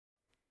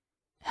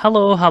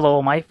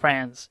Hello my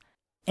friends.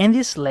 In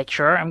this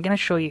lecture, I'm gonna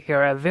show you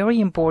here a very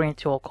important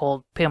tool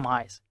called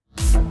PimEyes.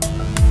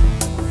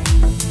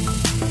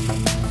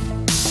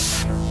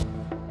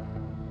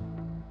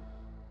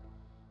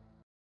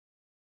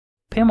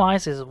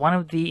 PimEyes is one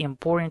of the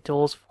important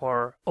tools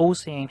for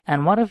OSINT,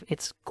 and one of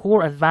its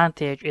core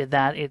advantage is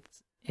that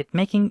it's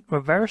making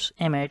reverse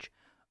image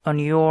on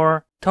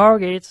your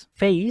target's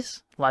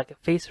face, like a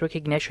face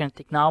recognition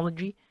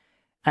technology,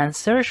 and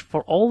search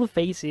for all the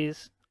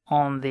faces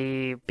on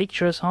the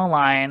pictures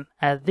online,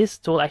 as this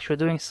tool actually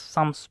doing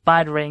some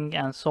spidering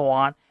and so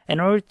on in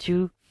order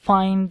to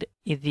find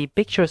the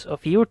pictures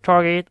of your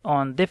target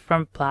on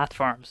different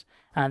platforms,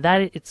 and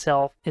that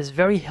itself is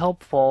very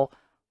helpful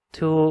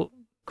to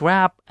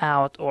grab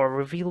out or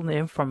reveal the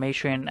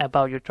information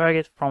about your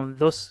target from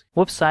those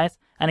websites,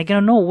 and you're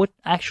gonna know what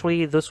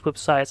actually those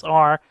websites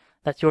are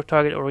that your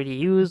target already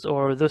used,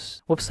 or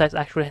those websites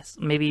actually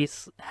maybe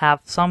have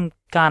some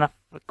kind of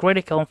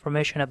critical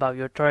information about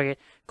your target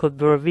could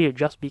be revealed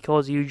just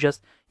because you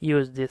just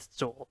use this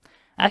tool.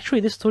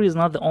 Actually, this tool is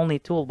not the only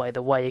tool, by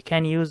the way. You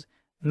can use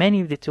many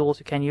of the tools.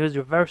 You can use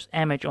reverse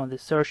image on the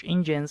search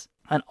engines,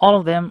 and all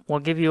of them will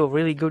give you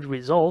really good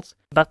results,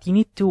 but you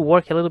need to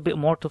work a little bit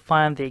more to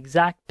find the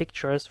exact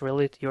pictures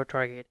related to your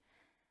target.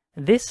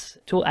 This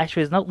tool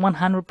actually is not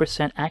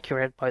 100%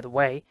 accurate, by the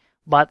way,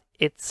 but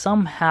it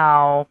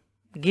somehow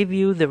give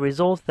you the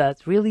results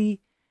that really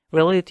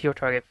related to your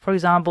target. For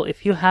example,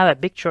 if you have a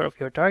picture of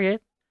your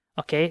target,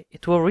 okay,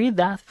 it will read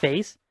that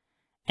face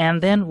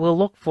and then will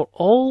look for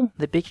all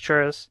the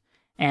pictures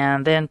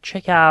and then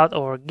check out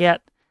or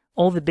get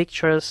all the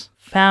pictures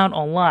found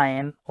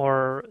online,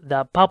 or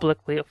the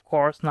publicly, of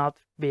course, not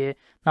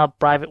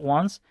private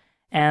ones,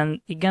 and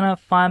you're gonna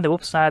find the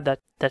website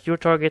that your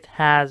target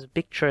has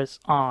pictures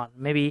on,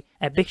 maybe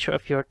a picture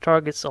of your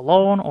targets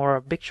alone or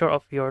a picture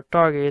of your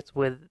targets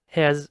with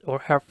his or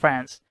her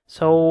friends.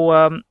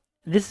 So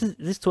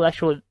this tool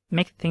actually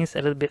makes things a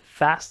little bit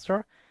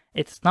faster.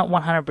 It's not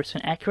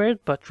 100%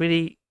 accurate, but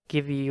really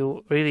give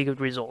you really good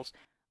results.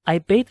 I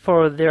paid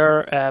for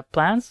their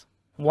plans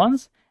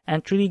once,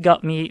 and really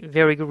got me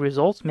very good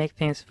results, make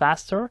things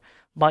faster,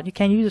 but you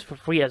can use it for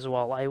free as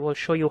well. I will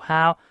show you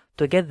how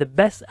to get the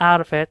best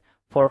out of it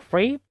for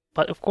free,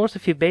 but of course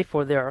if you pay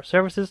for their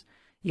services,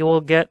 you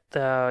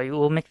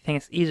will make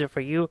things easier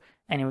for you,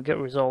 and you will get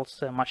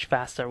results much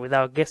faster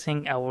without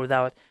guessing or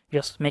without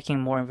just making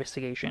more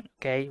investigation.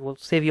 Okay, it will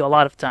save you a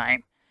lot of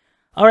time.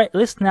 Alright,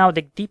 let's now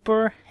dig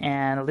deeper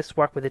and let's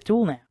work with the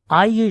tool now.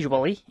 I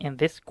usually, in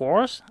this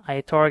course,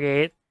 I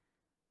target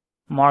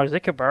Mark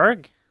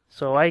Zuckerberg.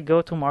 So I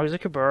go to Mark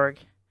Zuckerberg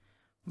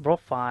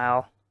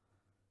profile.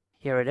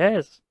 Here it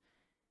is.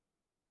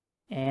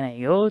 And I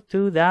go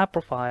to that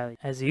profile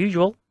as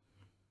usual.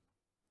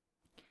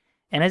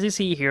 And as you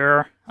see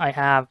here, I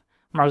have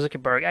Mark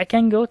Zuckerberg. I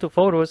can go to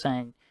photos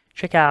and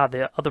check out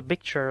the other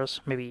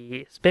pictures,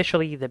 maybe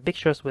especially the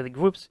pictures with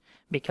groups,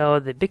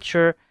 because the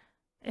picture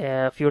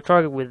if your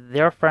target with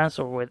their friends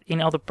or with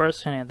any other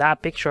person in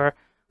that picture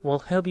will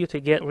help you to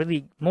get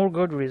really more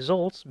good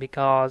results,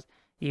 because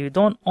you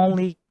don't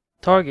only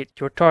target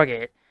your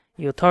target,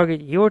 you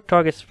target your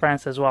target's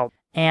friends as well.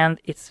 And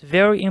it's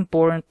very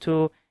important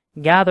to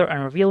gather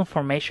and reveal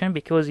information,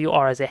 because you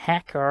are, as a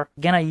hacker,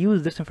 gonna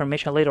use this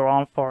information later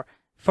on for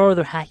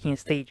further hacking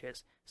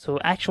stages. So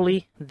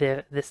actually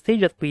the stage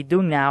that we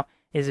do now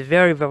is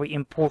very, very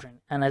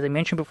important. And as I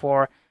mentioned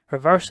before,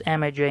 reverse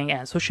imaging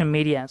and social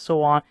media and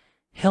so on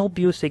help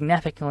you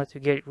significantly to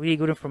get really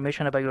good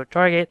information about your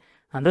target,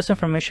 and this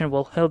information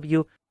will help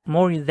you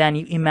more than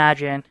you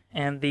imagine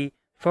in the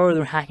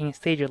further hacking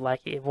stages, like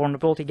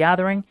vulnerability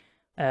gathering,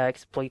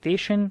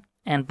 exploitation,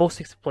 and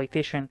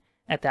post-exploitation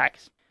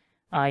attacks.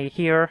 I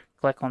here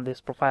click on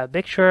this profile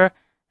picture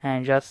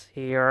and just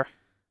here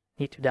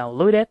need to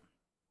download it.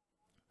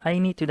 I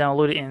need to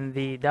download it in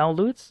the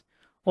downloads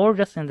or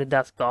just in the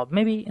desktop.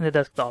 Maybe in the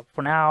desktop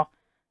for now.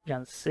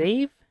 Just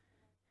save,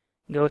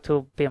 go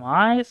to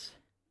PimEyes,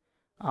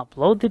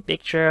 upload the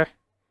picture.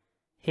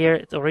 Here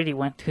it already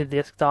went to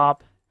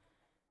desktop,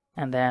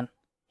 and then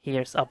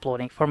here's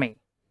uploading for me.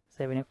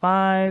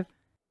 75,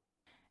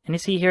 and you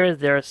see here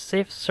there's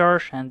safe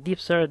search and deep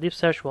search. Deep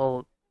search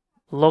will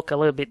look a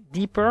little bit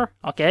deeper,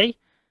 okay,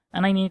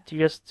 and I need to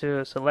just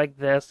to select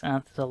this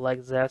and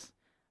select this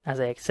as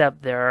I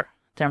accept their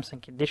terms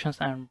and conditions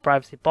and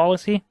privacy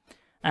policy,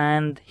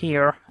 and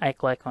here I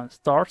click on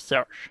start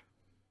search.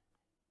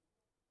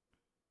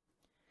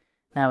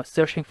 Now it's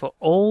searching for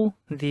all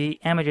the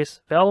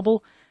images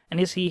available, and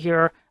you see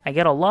here I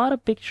get a lot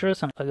of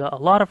pictures and I got a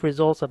lot of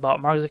results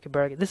about Mark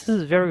Zuckerberg. This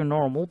is very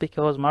normal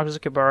because Mark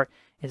Zuckerberg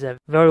is a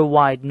very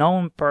wide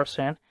known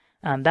person,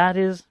 and that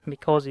is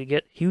because you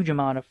get huge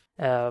amount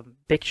of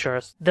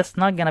pictures. That's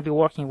not gonna be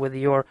working with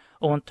your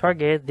own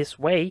target this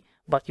way,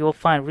 but you'll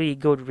find really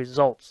good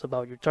results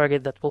about your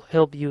target that will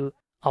help you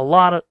a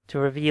lot to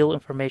reveal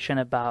information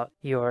about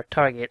your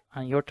target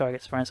and your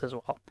target's friends as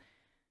well.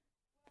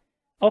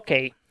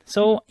 Okay,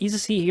 so as you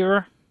see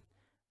here,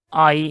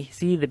 I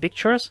see the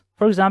pictures.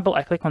 For example,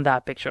 I click on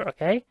that picture,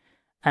 okay?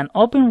 an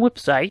open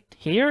website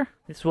here.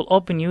 This will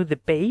open you the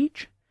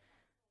page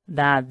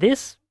that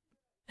this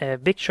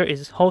picture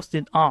is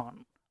hosted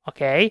on.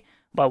 Okay,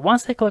 but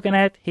once I click on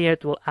it, here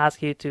it will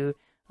ask you to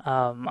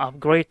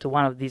upgrade to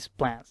one of these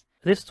plans.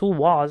 This tool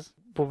was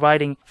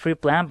providing free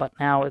plan, but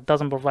now it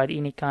doesn't provide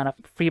any kind of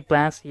free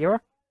plans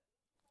here.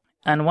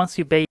 And once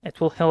you pay, it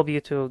will help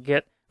you to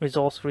get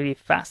results really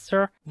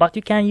faster, but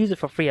you can use it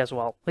for free as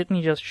well. Let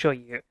me just show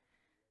you.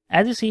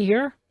 As you see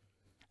here,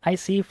 I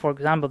see, for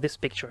example, this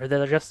picture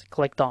that I just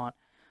clicked on.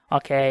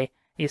 Okay,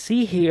 you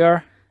see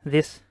here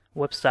this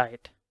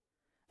website.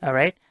 All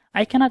right,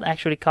 I cannot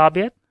actually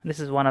copy it. This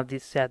is one of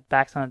these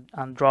setbacks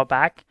and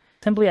drawback.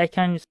 Simply, I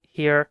can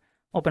here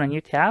open a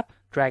new tab,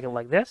 drag it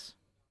like this.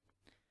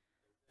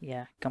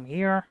 Yeah, come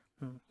here.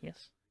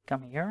 Yes,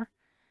 come here.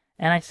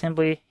 And I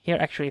simply here,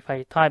 actually, if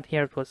I type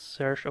here, it was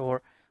search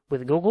or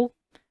with Google,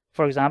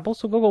 for example.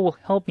 So Google will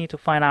help me to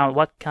find out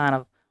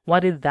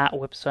what is that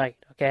website.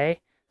 Okay.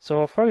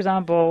 So for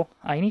example,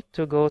 I need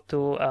to go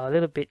to a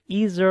little bit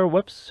easier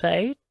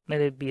website.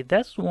 Let it be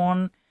this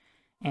one,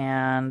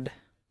 and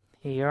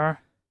here,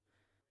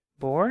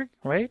 board,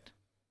 right?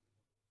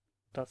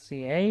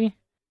 .ca.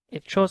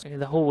 It shows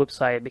the whole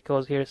website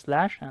because here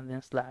slash and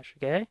then slash.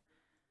 Okay.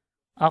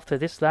 After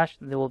this slash,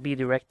 there will be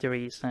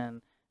directories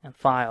and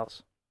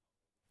files.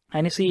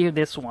 And you see here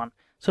this one.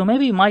 So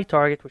maybe my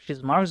target, which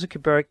is Mark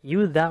Zuckerberg,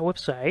 use that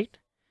website.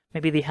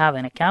 Maybe they have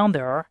an account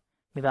there.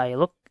 Maybe I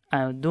look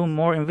and do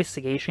more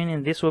investigation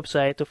in this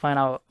website to find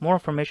out more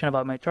information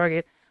about my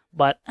target.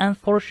 But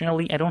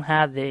unfortunately, I don't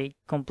have the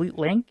complete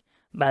link.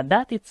 But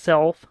that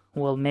itself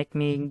will make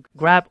me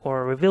grab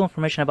or reveal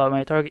information about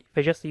my target if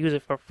I just use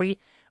it for free.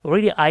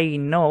 Already I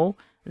know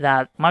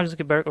that Mark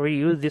Zuckerberg already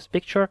used this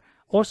picture,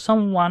 or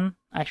someone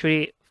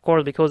actually, of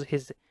course, because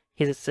he's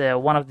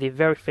one of the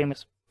very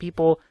famous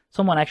people,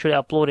 someone actually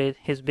uploaded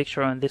his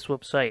picture on this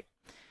website.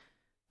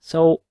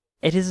 So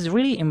it is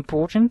really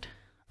important.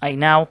 I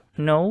now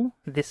know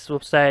this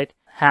website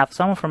have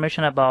some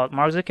information about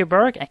Mark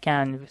Zuckerberg. I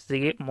can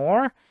investigate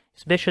more,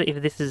 especially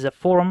if this is a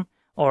forum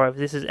or if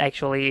this is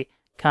actually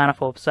kind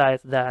of a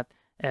website that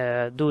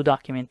do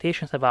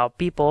documentations about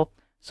people.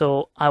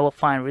 So I will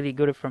find really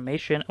good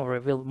information or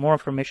reveal more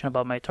information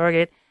about my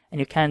target. And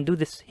you can do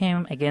the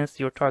same against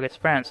your target's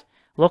friends.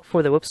 Look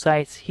for the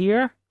websites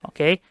here.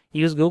 Okay,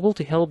 use Google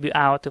to help you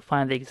out to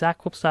find the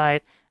exact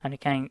website, and you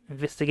can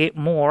investigate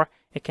more.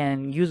 You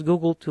can use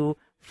Google to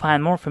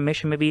find more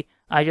information. Maybe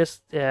I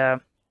just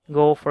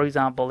go, for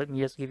example, let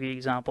me just give you an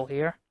example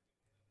here.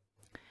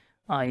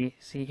 I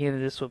see here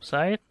this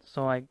website,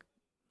 so I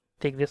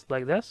take this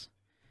like this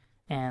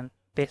and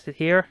paste it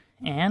here,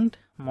 and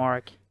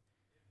Mark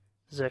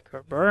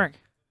Zuckerberg,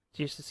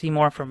 just to see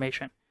more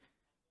information.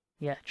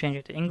 Yeah, change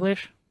it to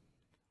English.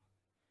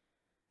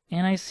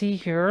 And I see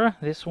here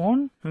this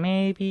one,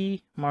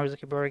 maybe Mark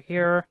Zuckerberg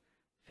here,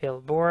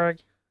 Philborg.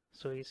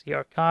 So you see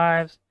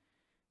archives.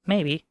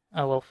 Maybe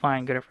I will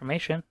find good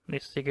information.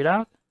 Let's figure it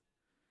out.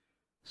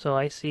 So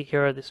I see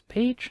here this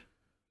page.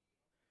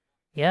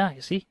 Yeah,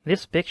 you see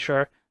this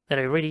picture that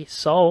I already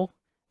saw,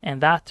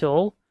 and that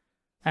tool,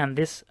 and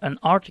this an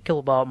article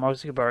about Mark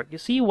Zuckerberg. You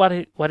see what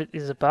it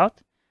is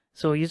about.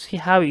 So you see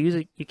how you use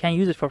it. You can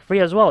use it for free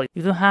as well.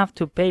 You don't have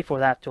to pay for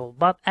that tool.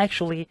 But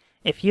actually,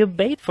 if you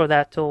paid for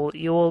that tool,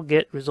 you will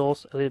get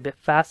results a little bit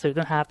faster. You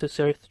don't have to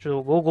search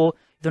through Google.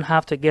 You don't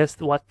have to guess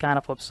what kind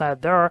of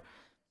website there are.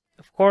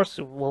 Of course,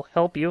 it will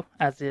help you,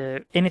 as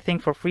anything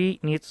for free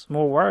needs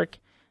more work,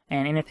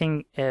 and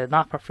anything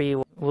not for free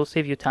will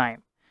save you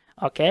time.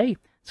 Okay,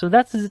 so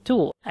that's the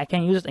tool. I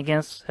can use it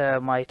against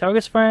my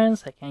target's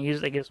friends. I can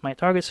use it against my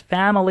target's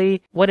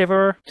family,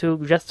 whatever,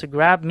 just to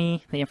grab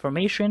me the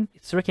information.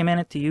 It's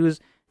recommended to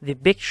use the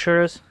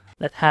pictures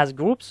that has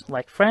groups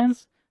like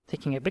friends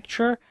taking a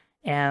picture,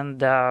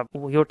 and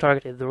your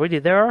target is already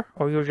there,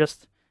 or you're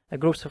just a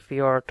group of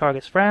your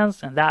target's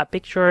friends, and that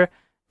picture.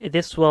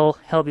 This will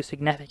help you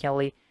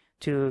significantly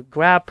to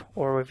grab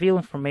or reveal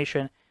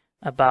information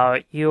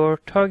about your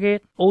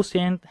target.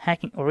 OSINT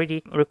hacking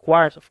already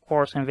requires, of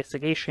course,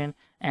 investigation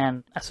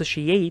and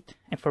associate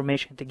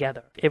information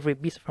together. Every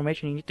piece of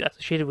information you need to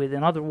associate it with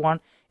another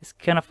one is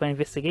kind of an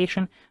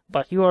investigation,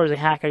 but you as a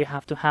hacker, you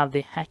have to have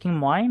the hacking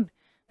mind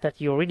that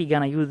you're really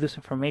gonna use this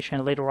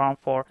information later on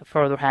for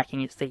further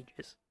hacking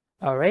stages.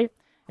 Alright,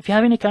 if you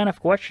have any kind of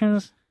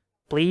questions,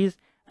 please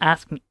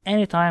ask me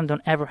anytime.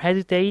 Don't ever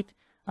hesitate.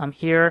 I'm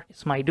here.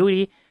 It's my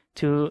duty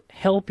to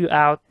help you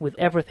out with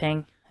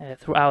everything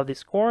throughout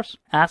this course.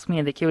 Ask me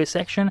in the QA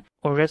section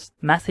or just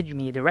message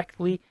me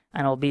directly,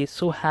 and I'll be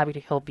so happy to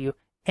help you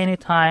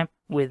anytime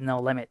with no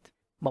limit.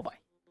 Bye-bye.